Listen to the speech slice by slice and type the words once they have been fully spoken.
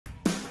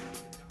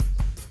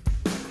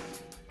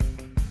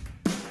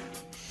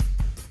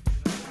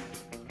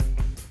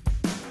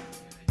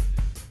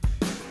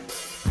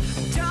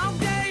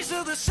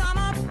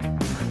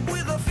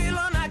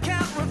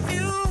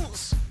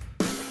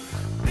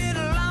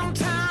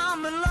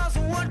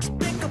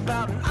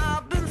about, and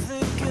I've been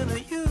thinking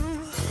of you.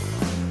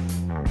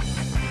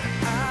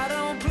 I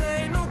don't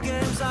play no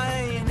games, I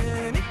ain't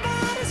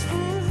anybody's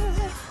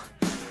fool.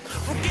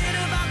 Forget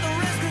about the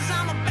rest, 'cause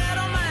I'm a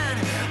better man.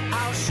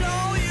 I'll show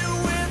you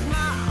with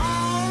my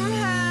own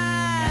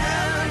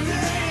hand. Every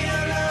day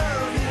I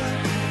love you,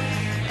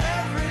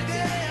 every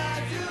day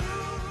I do.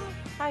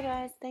 Hi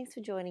guys, thanks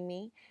for joining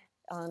me.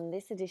 On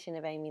this edition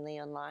of Amy Lee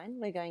Online,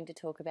 we're going to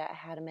talk about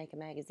how to make a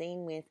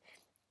magazine with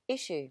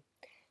Issuu.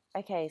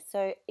 Okay,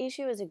 so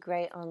Issuu is a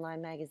great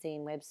online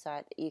magazine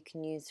website that you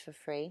can use for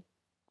free.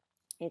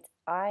 It's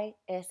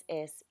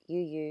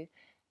issuu.com,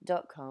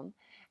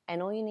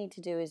 and all you need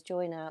to do is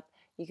join up.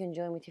 You can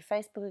join with your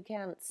Facebook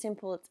account. It's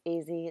simple, it's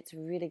easy, it's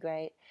really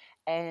great,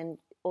 and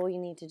all you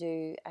need to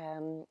do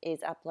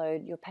is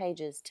upload your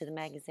pages to the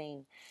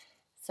magazine.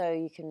 So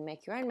you can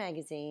make your own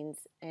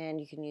magazines, and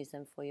you can use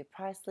them for your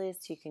price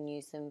lists. You can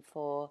use them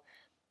for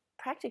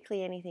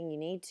practically anything you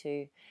need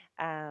to.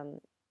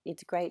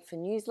 It's great for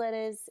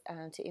newsletters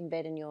to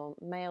embed in your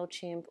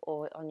MailChimp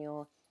or on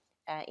your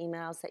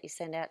emails that you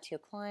send out to your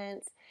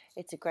clients.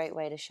 It's a great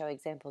way to show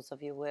examples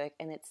of your work,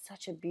 and it's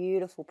such a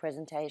beautiful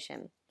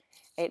presentation.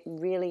 It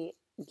really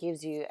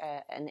gives you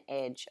an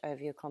edge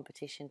over your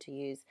competition to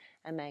use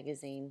a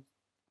magazine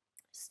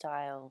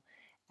style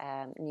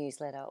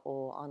newsletter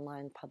or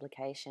online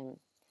publication.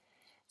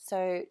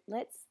 So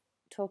let's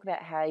talk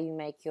about how you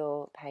make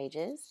your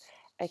pages.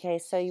 Okay,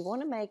 so you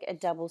want to make a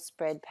double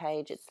spread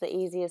page. It's the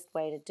easiest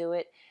way to do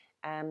it.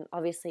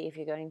 Obviously, if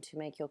you're going to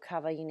make your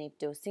cover, you need to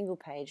do a single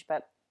page,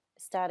 but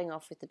starting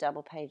off with the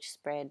double page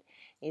spread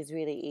is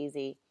really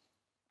easy.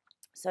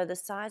 So the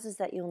sizes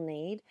that you'll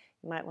need,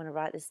 you might want to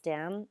write this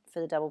down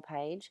for the double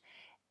page,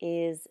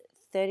 is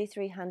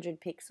 3300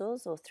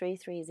 pixels or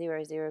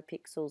 3300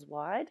 pixels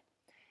wide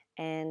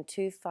and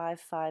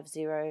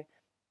 2550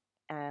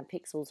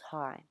 pixels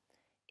high.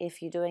 If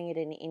you're doing it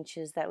in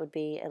inches, that would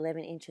be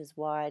 11 inches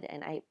wide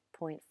and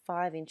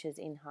 8.5 inches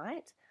in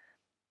height.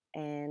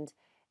 And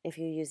if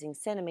you're using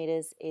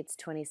centimeters, it's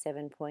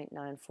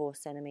 27.94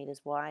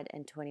 centimeters wide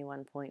and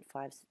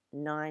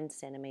 21.59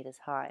 centimeters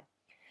high.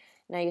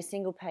 Now your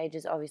single page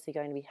is obviously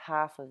going to be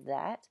half of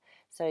that,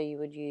 so you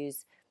would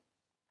use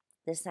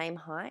the same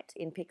height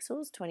in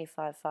pixels,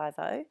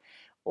 2550,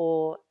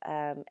 or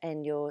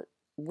and your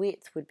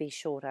width would be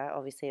shorter.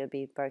 Obviously it would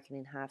be broken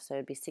in half, so it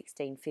would be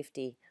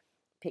 1650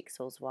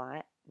 pixels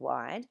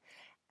wide,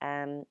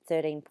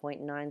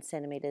 13.9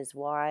 centimeters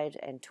wide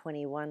and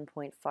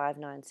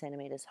 21.59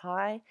 centimeters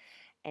high,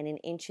 and in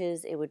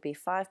inches it would be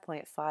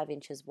 5.5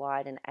 inches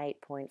wide and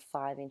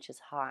 8.5 inches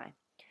high.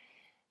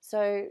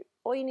 So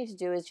all you need to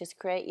do is just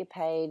create your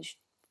page,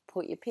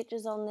 put your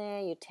pictures on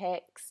there, your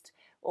text,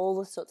 all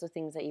the sorts of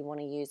things that you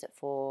want to use it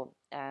for.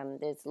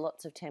 There's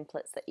lots of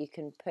templates that you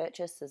can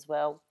purchase as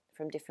well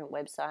from different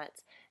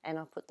websites, and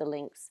I'll put the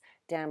links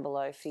down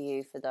below for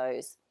you for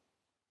those.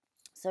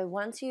 So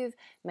once you've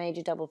made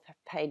your double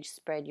page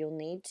spread, you'll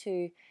need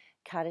to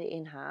cut it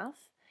in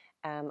half.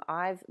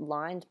 I've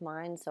lined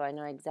mine so I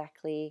know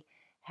exactly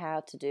how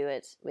to do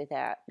it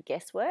without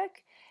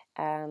guesswork.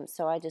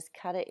 So I just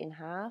cut it in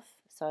half.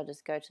 So I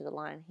just go to the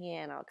line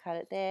here and I'll cut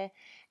it there,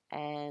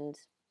 and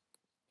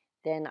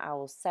then I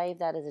will save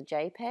that as a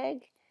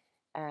JPEG.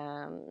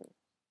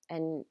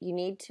 And you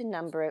need to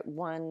number it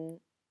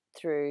 1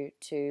 through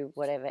to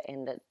whatever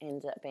end it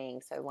ends up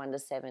being. So 1 to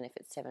 7 if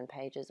it's 7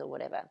 pages or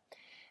whatever.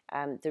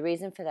 The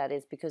reason for that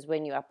is because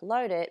when you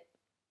upload it,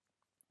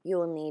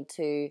 you'll need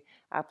to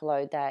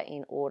upload that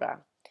in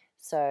order.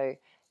 So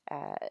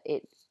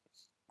it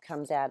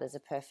comes out as a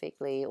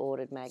perfectly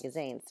ordered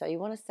magazine. So you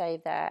want to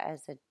save that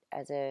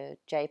as a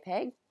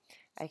JPEG,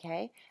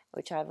 okay,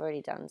 which I've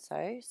already done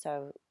so.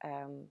 So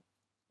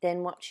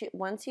then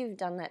once you've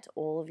done that to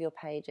all of your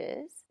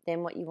pages,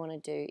 then what you want to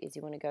do is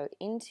you want to go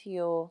into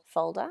your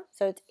folder.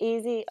 So it's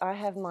easy. I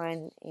have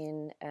mine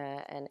in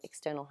an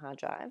external hard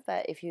drive,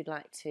 but if you'd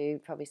like to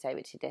probably save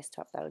it to your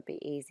desktop, that would be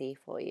easy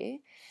for you.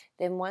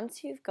 Then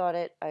once you've got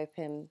it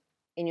open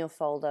in your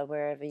folder,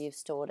 wherever you've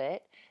stored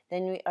it,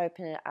 then we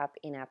open it up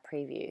in our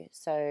preview.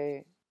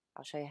 So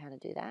I'll show you how to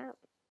do that.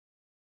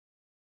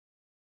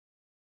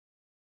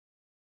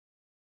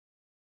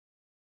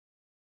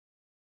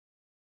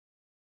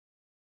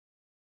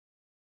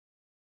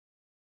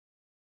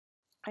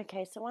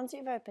 Okay, so once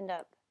you've opened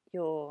up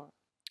your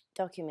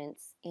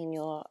documents in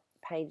your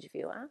page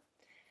viewer,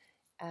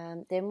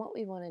 then what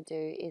we want to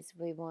do is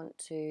we want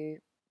to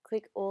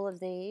click all of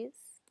these,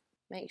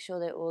 make sure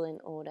they're all in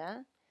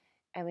order,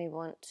 and we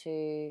want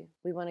to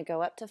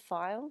go up to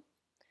File,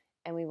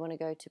 and we want to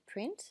go to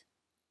Print.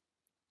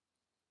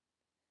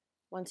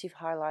 Once you've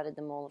highlighted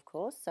them all, of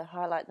course, so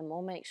highlight them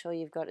all, make sure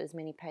you've got as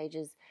many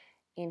pages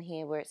in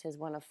here where it says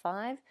 1 of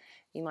 5.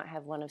 You might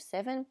have 1 of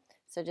 7,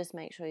 so just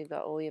make sure you've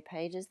got all your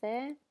pages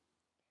there.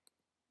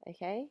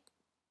 Okay,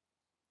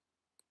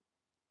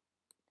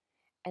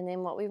 and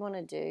then what we want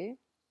to do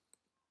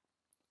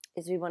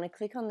is we want to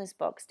click on this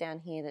box down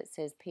here that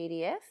says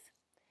PDF,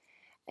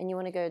 and you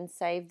want to go and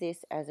save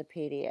this as a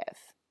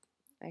PDF.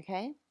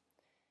 Okay,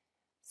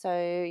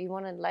 So you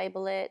want to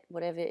label it,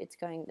 whatever it's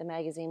going, the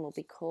magazine will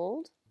be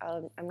called.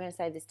 I'm going to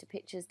save this to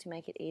pictures to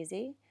make it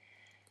easy.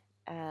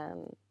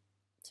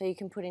 So you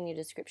can put in your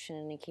description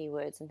and your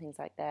keywords and things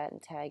like that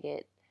and tag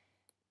it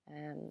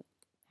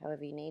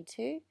however you need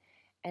to.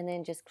 And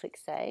then just click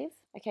save.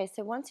 Okay,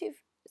 so once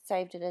you've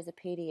saved it as a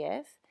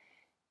PDF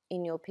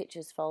in your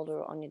pictures folder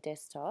or on your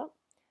desktop,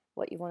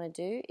 what you want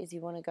to do is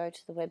you want to go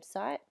to the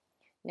website.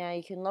 Now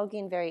you can log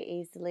in very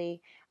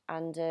easily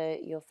under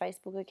your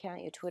Facebook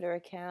account, your Twitter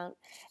account,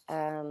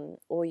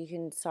 or you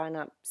can sign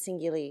up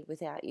singularly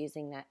without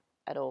using that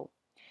at all.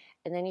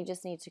 And then you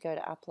just need to go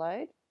to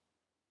upload,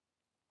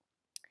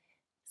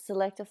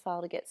 select a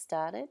file to get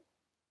started,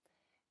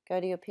 go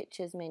to your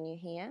pictures menu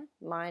here.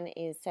 Mine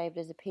is saved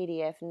as a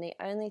PDF, and the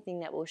only thing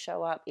that will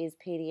show up is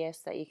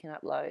PDFs that you can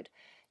upload.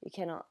 You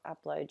cannot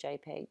upload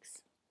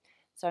JPEGs.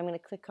 So I'm going to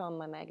click on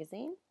my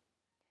magazine,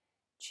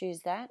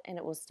 choose that, and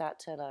it will start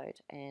to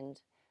load, and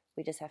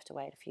we just have to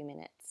wait a few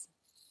minutes.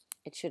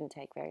 It shouldn't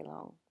take very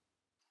long.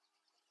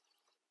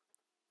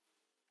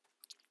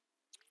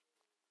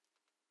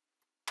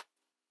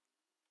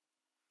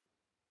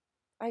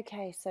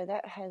 Okay, so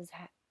that has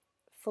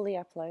fully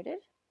uploaded.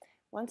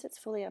 Once it's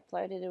fully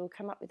uploaded, it will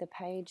come up with a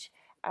page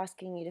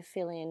asking you to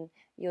fill in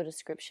your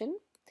description.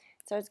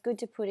 So it's good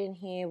to put in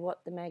here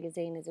what the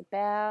magazine is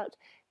about,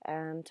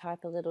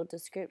 type a little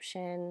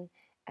description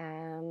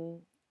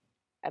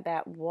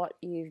about what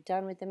you've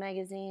done with the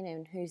magazine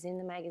and who's in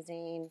the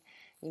magazine.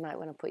 You might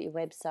want to put your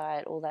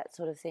website, all that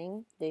sort of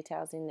thing,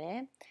 details in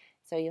there.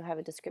 So you'll have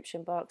a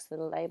description box, the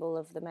label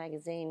of the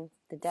magazine,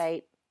 the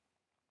date.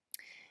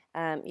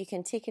 You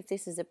can tick if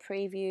this is a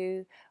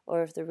preview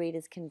or if the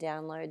readers can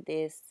download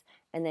this,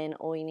 and then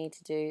all you need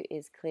to do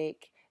is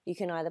click. You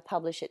can either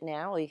publish it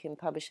now or you can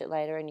publish it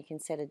later, and you can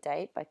set a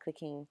date by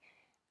clicking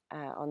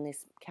on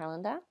this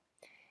calendar,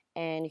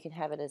 and you can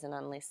have it as an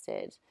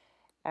unlisted.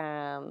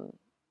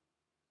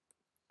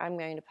 I'm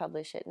going to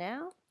publish it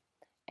now,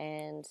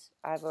 and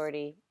I've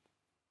already,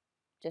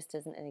 just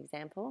as an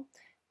example,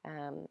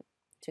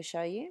 to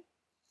show you.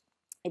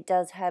 It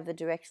does have a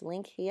direct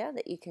link here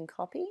that you can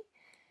copy,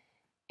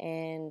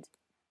 and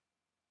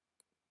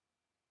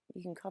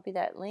you can copy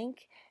that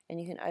link and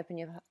you can open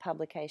your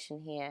publication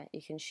here.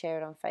 You can share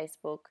it on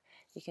Facebook,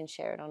 you can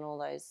share it on all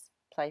those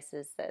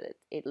places that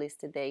it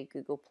listed there,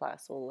 Google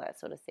Plus, all that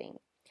sort of thing.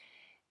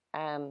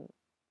 The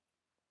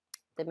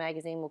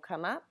magazine will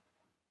come up.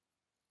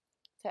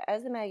 So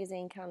as the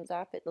magazine comes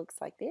up, it looks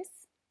like this,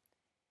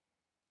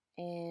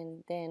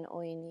 and then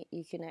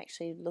you can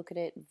actually look at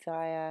it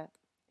via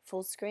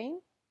full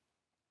screen,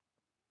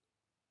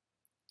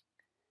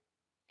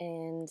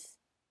 and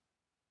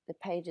the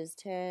pages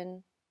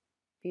turn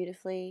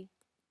beautifully,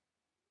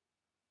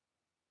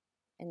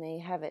 and there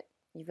you have it.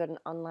 You've got an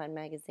online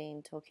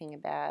magazine talking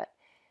about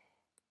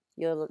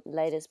your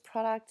latest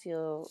product,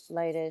 your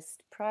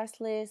latest price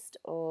list,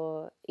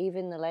 or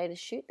even the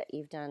latest shoot that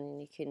you've done,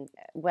 and you can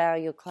wow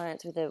your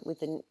clients with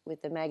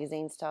the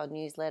magazine styled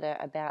newsletter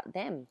about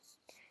them.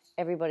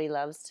 Everybody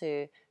loves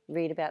to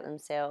read about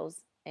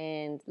themselves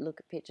and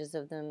look at pictures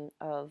of them,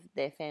 of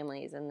their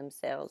families and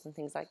themselves and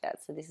things like that.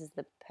 So this is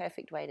the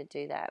perfect way to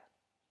do that.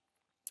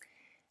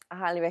 I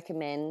highly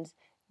recommend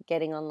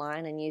getting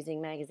online and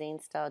using magazine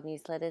styled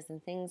newsletters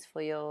and things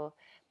for your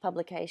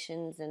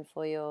publications and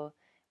for your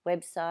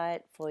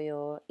website, for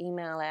your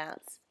email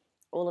outs,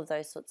 all of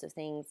those sorts of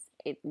things.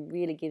 It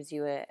really gives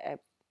you a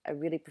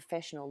really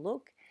professional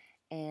look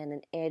and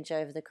an edge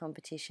over the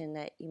competition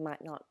that you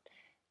might not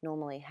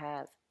normally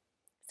have.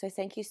 So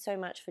thank you so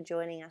much for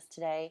joining us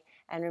today,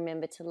 and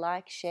remember to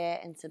like, share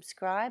and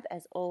subscribe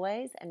as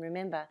always, and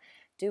remember,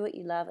 do what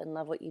you love and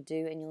love what you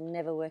do, and you'll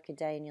never work a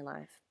day in your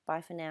life.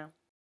 Bye for now.